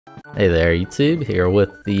Hey there, YouTube, here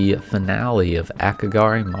with the finale of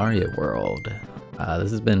Akogare Mario World.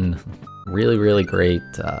 This has been really great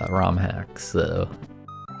ROM hacks, so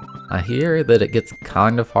I hear that it gets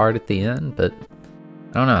kind of hard at the end, but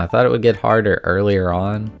I don't know, I thought it would get harder earlier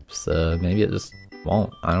on, so maybe it just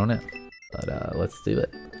won't, I don't know. But let's do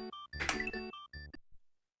it.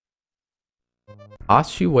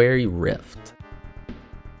 Ossuary Rift.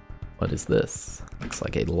 What is this? Looks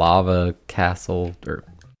like a lava castle, or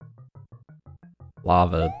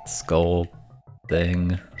lava skull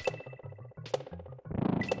thing.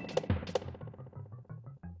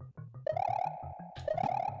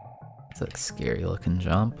 It's a scary looking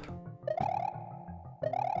jump.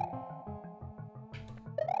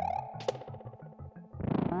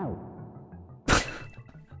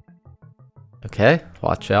 Okay,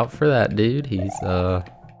 watch out for that dude. He's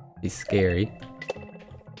scary.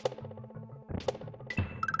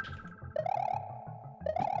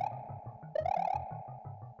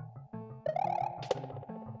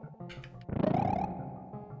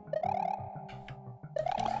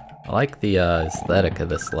 I like the aesthetic of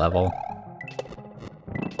this level.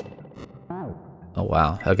 Oh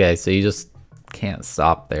wow, okay, so you just can't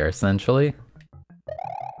stop there essentially.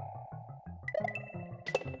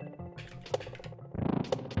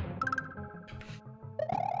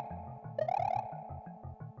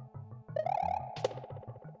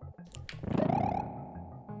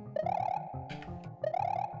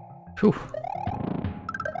 Whew.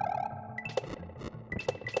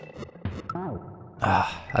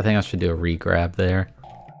 I think I should do a re-grab there.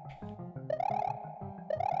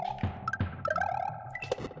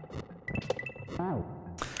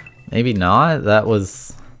 Maybe not, that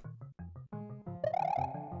was...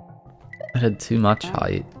 it had too much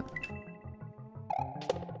height.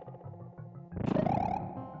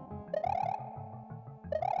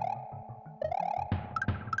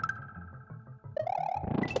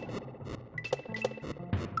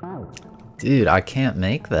 Dude, I can't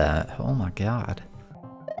make that. Oh my god.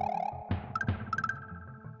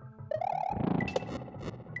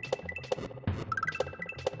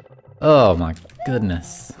 Oh my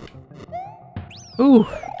goodness. Ooh.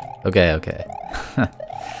 Okay, okay.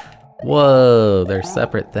 Whoa, they're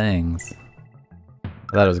separate things. I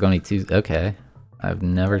thought it was going to be two. Okay. I've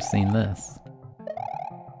never seen this.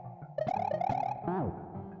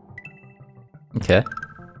 Okay.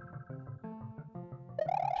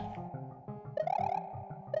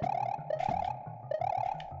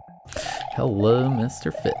 Hello,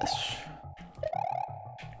 Mr. Fish.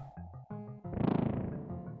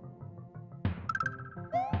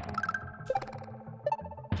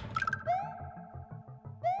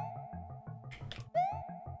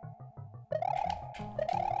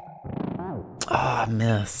 Oh, I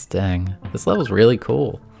missed. Dang. This level's really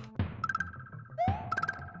cool.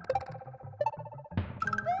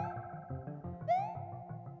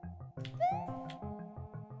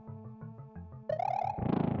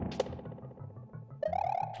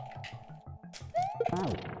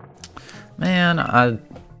 Man,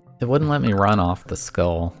 it wouldn't let me run off the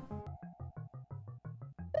skull.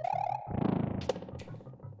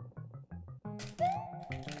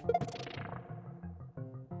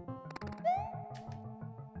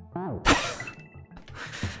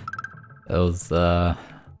 That was not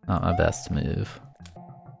my best move.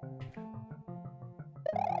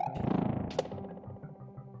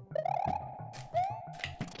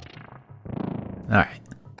 Alright.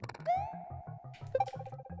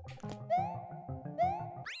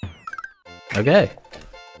 Okay.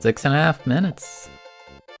 6.5 minutes.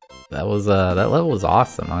 That was that level was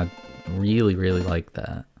awesome. I really like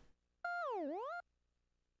that.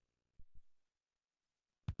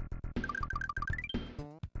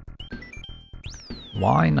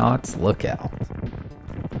 Why not Lookout?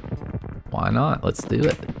 Why not? Let's do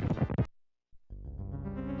it.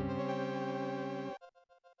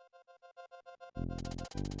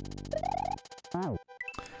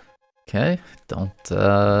 Okay,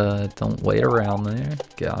 don't wait around there.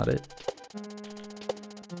 Got it.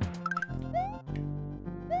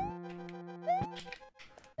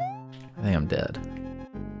 I think I'm dead.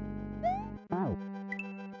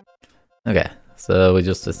 Okay, so we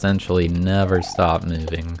just essentially never stop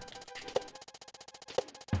moving.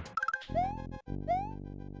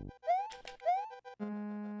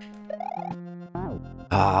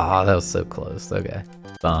 Ah, that was so close. Okay.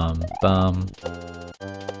 Bum, bum.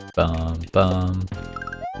 Bum, bum.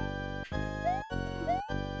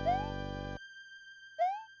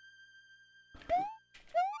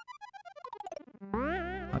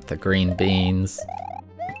 Not the green beans.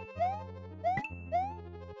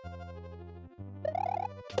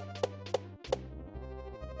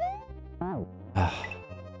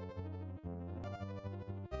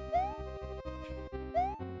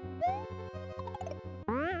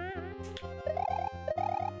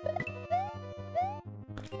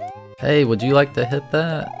 Hey, would you like to hit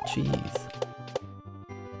that? Jeez.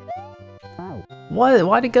 What?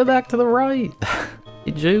 Why'd it go back to the right?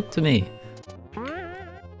 He juked me.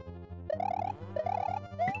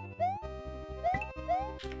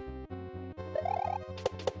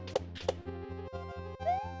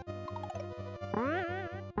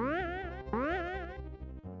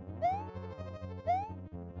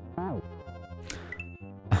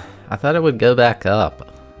 I thought it would go back up.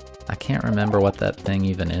 I can't remember what that thing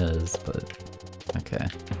even is, but okay.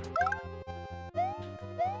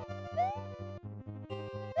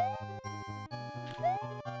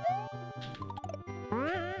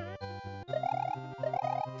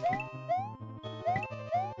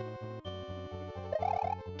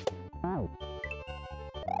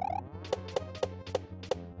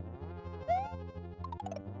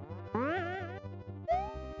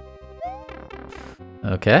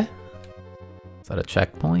 Okay. Is that a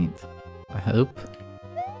checkpoint? I hope.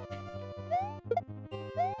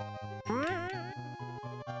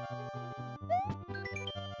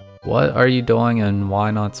 What are you doing in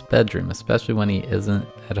Why Not's bedroom, especially when he isn't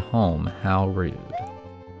at home? How rude.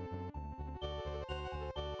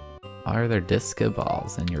 Why are there disco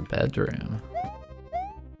balls in your bedroom?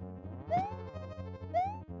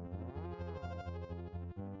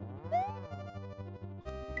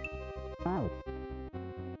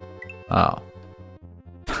 Oh.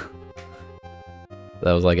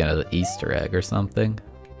 That was like an Easter egg or something.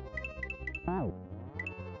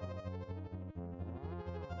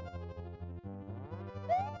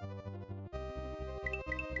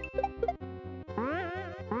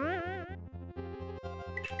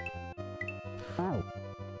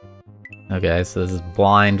 Okay, so this is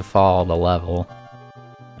blind fall the level.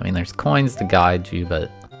 I mean, there's coins to guide you,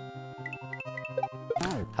 but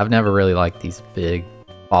I've never really liked these big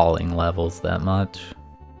falling levels that much.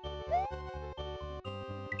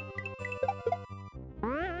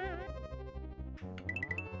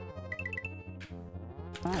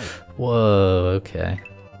 Whoa, okay.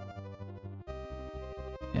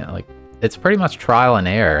 Yeah, like, it's pretty much trial and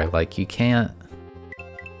error. Like, you can't...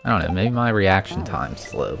 I don't know, maybe my reaction time's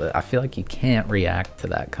slow, but I feel like you can't react to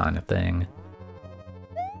that kind of thing.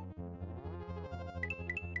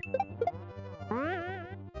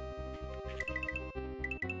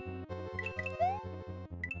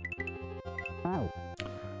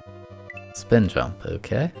 Spin jump,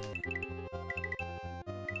 okay.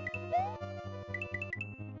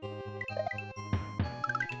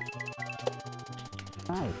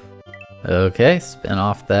 Okay, spin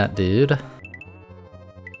off that dude.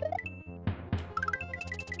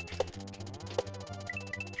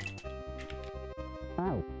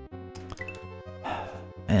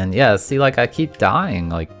 And yeah, see, like, I keep dying,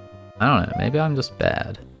 like, I don't know, maybe I'm just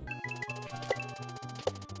bad.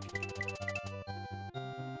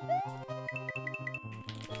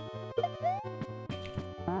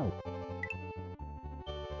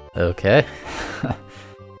 Okay.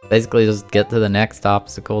 Basically just get to the next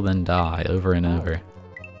obstacle, then die over and over.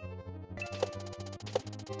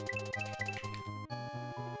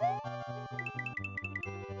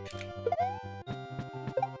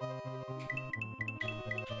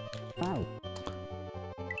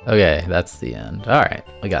 Okay, that's the end. Alright,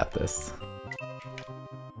 we got this.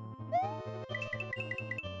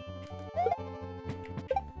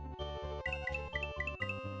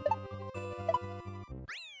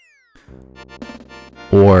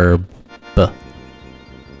 Orb.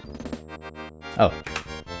 Oh.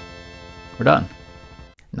 We're done.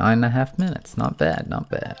 9.5 minutes. Not bad, not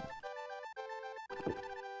bad.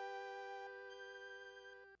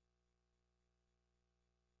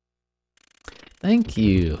 Thank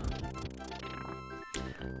you.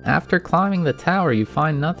 After climbing the tower, you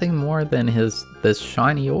find nothing more than this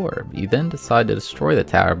shiny orb. You then decide to destroy the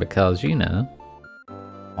tower because, you know,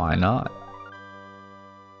 why not?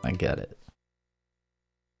 I get it.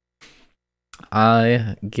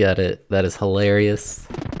 I get it. That is hilarious.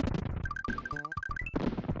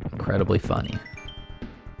 Incredibly funny.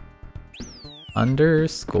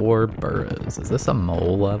 Underscore burrows. Is this a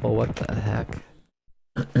mole level? What the heck?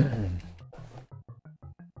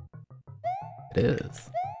 It is.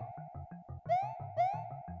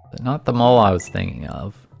 But not the mole I was thinking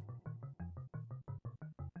of.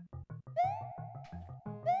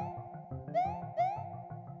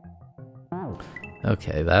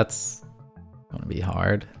 Okay, that's gonna be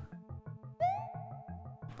hard.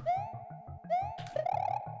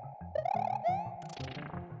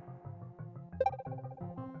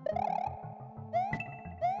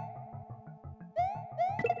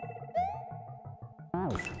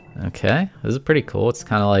 Okay, this is pretty cool. It's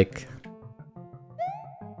kind of like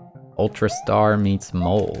Ultra Star meets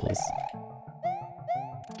moles.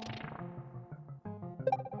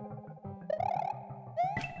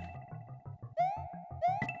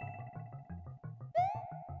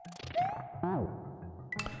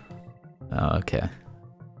 Oh, okay.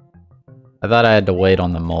 I thought I had to wait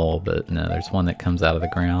on the mole, but no, there's one that comes out of the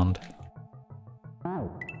ground.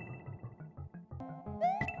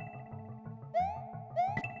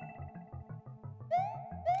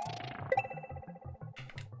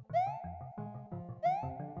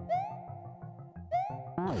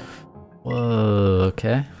 Whoa,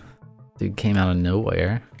 okay. Dude came out of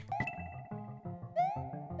nowhere.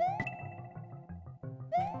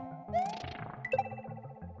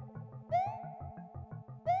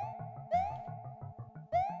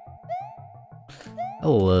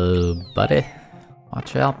 Hello, buddy.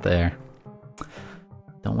 Watch out there.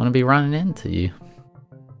 Don't want to be running into you.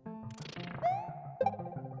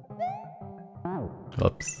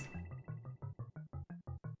 Whoops.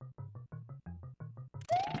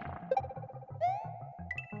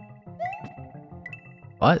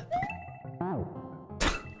 What?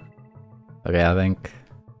 Okay, I think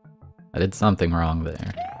I did something wrong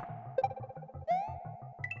there.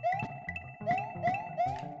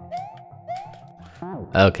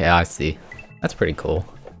 Okay, I see. That's pretty cool.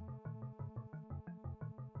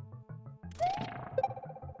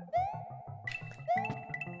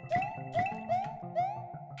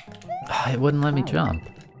 It wouldn't let me jump.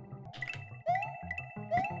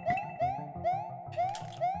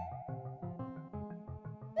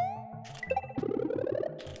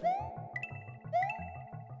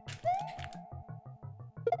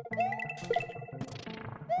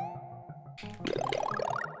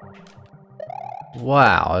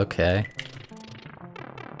 Wow, okay.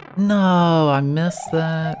 No, I missed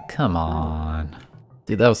that? Come on.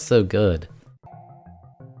 Dude, that was so good.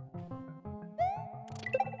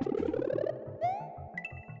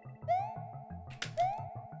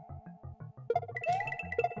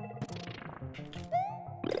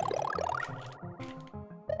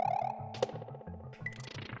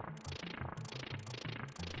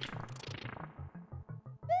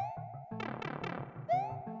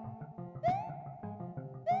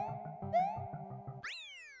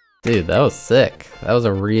 Dude, that was sick. That was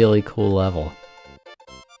a really cool level.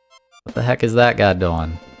 What the heck is that guy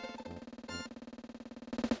doing?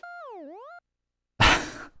 That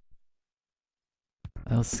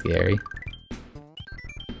was scary.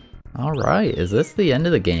 Alright, is this the end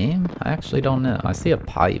of the game? I actually don't know. I see a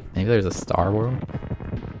pipe. Maybe there's a Star World?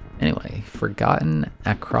 Anyway, Forgotten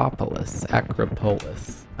Acropolis.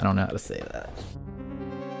 Acropolis. I don't know how to say that.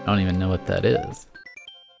 I don't even know what that is.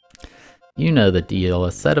 You know the deal,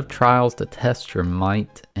 a set of trials to test your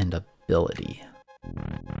might and ability.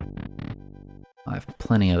 I have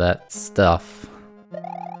plenty of that stuff.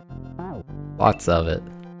 Lots of it.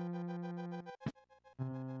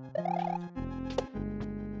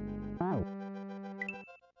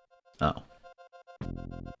 Oh.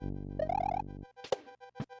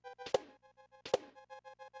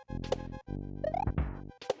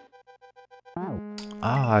 Oh,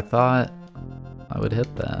 I thought I would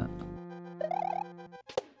hit that.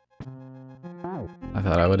 I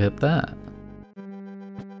thought I would hit that.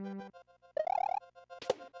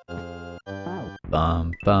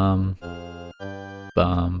 Bum bum.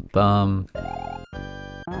 Bum bum.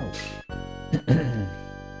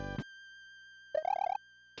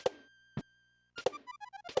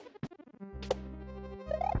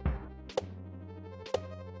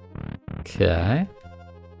 Okay.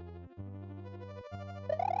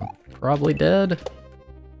 Probably dead.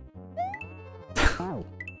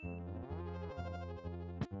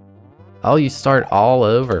 Oh, you start all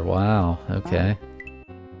over. Wow, okay.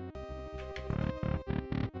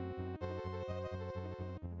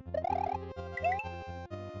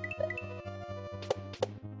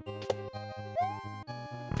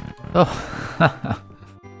 Oh.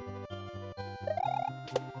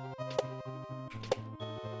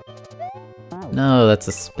 No, that's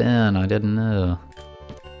a spin. I didn't know.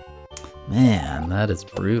 Man, that is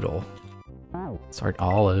brutal. Start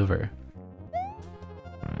all over.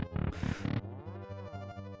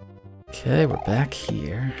 Okay, we're back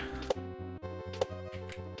here.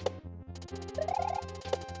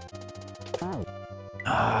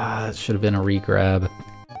 Ah, that should have been a regrab.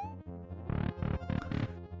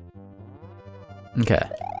 Okay,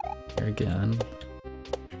 here again.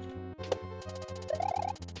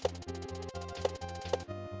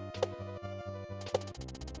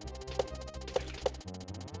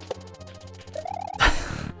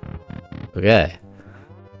 Okay.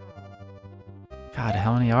 God,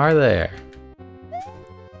 how many are there?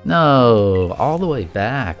 No, all the way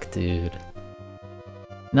back, dude.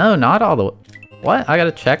 No, not all the way. What? I got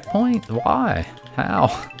a checkpoint? Why?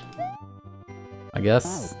 How? I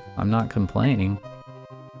guess I'm not complaining.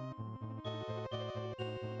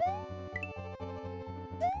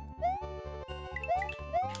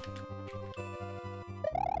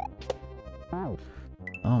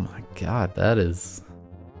 Oh my god, that is...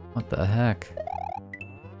 What the heck?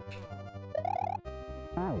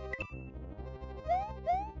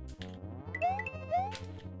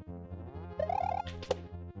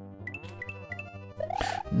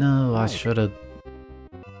 No, I should have...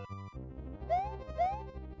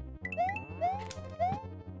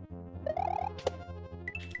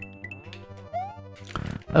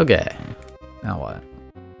 Okay, now what?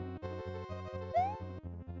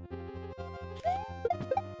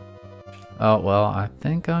 Oh, well, I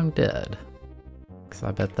think I'm dead. Because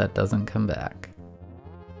I bet that doesn't come back.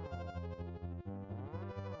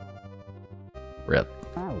 Rip.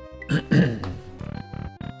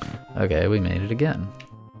 Okay, we made it again.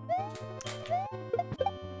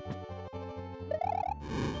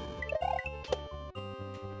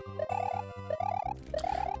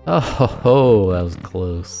 Oh, ho, ho, that was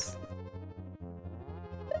close.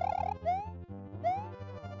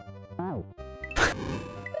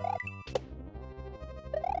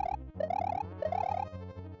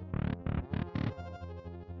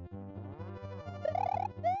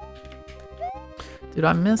 Dude,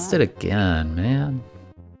 I missed it again, man.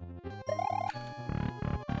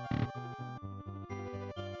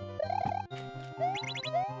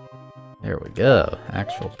 There we go.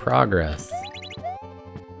 Actual progress.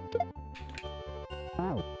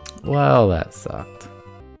 Well, that sucked.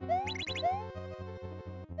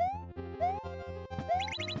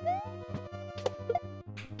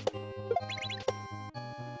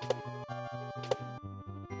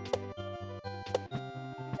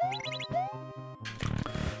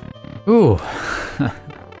 Ooh.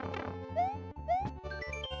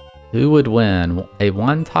 Who would win? A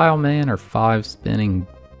one-tile man or 5 spinning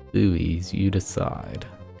buoys? You decide.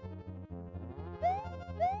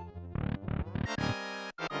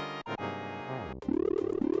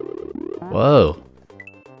 Whoa.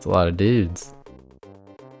 That's a lot of dudes.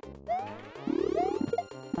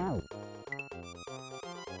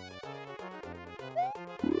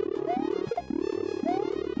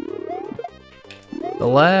 The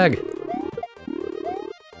lag!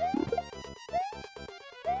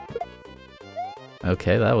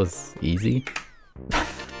 Okay, that was easy.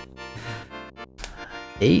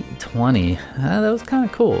 820. That was kind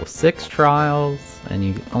of cool. 6 trials, and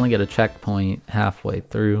you only get a checkpoint halfway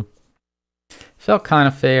through. Felt kind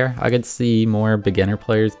of fair. I could see more beginner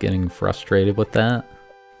players getting frustrated with that.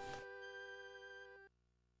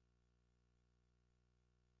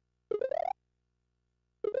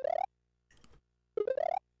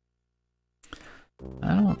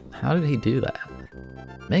 How did he do that?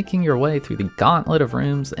 Making your way through the gauntlet of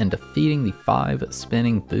rooms and defeating the 5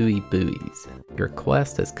 spinning buoys. Your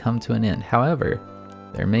quest has come to an end. However,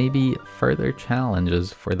 there may be further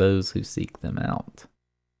challenges for those who seek them out.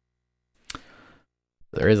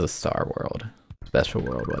 There is a star world. Special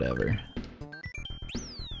world, whatever.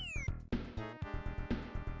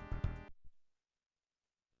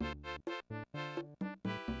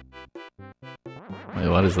 Wait,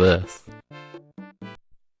 what is this?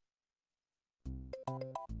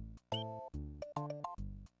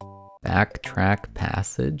 Backtrack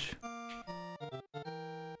passage?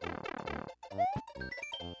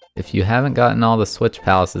 If you haven't gotten all the switch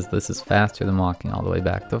palaces, this is faster than walking all the way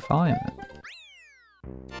back to find it.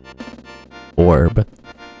 Orb.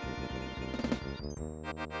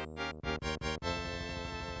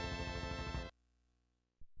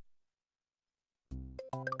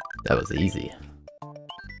 That was easy.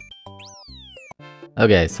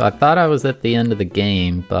 Okay, so I thought I was at the end of the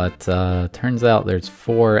game, but turns out there's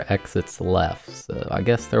 4 exits left, so I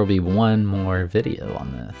guess there will be one more video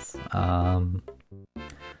on this.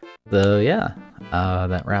 So yeah,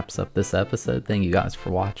 that wraps up this episode. Thank you guys for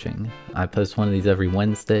watching. I post one of these every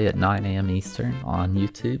Wednesday at 9 AM Eastern on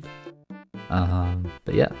YouTube.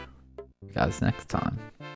 But yeah, see you guys next time.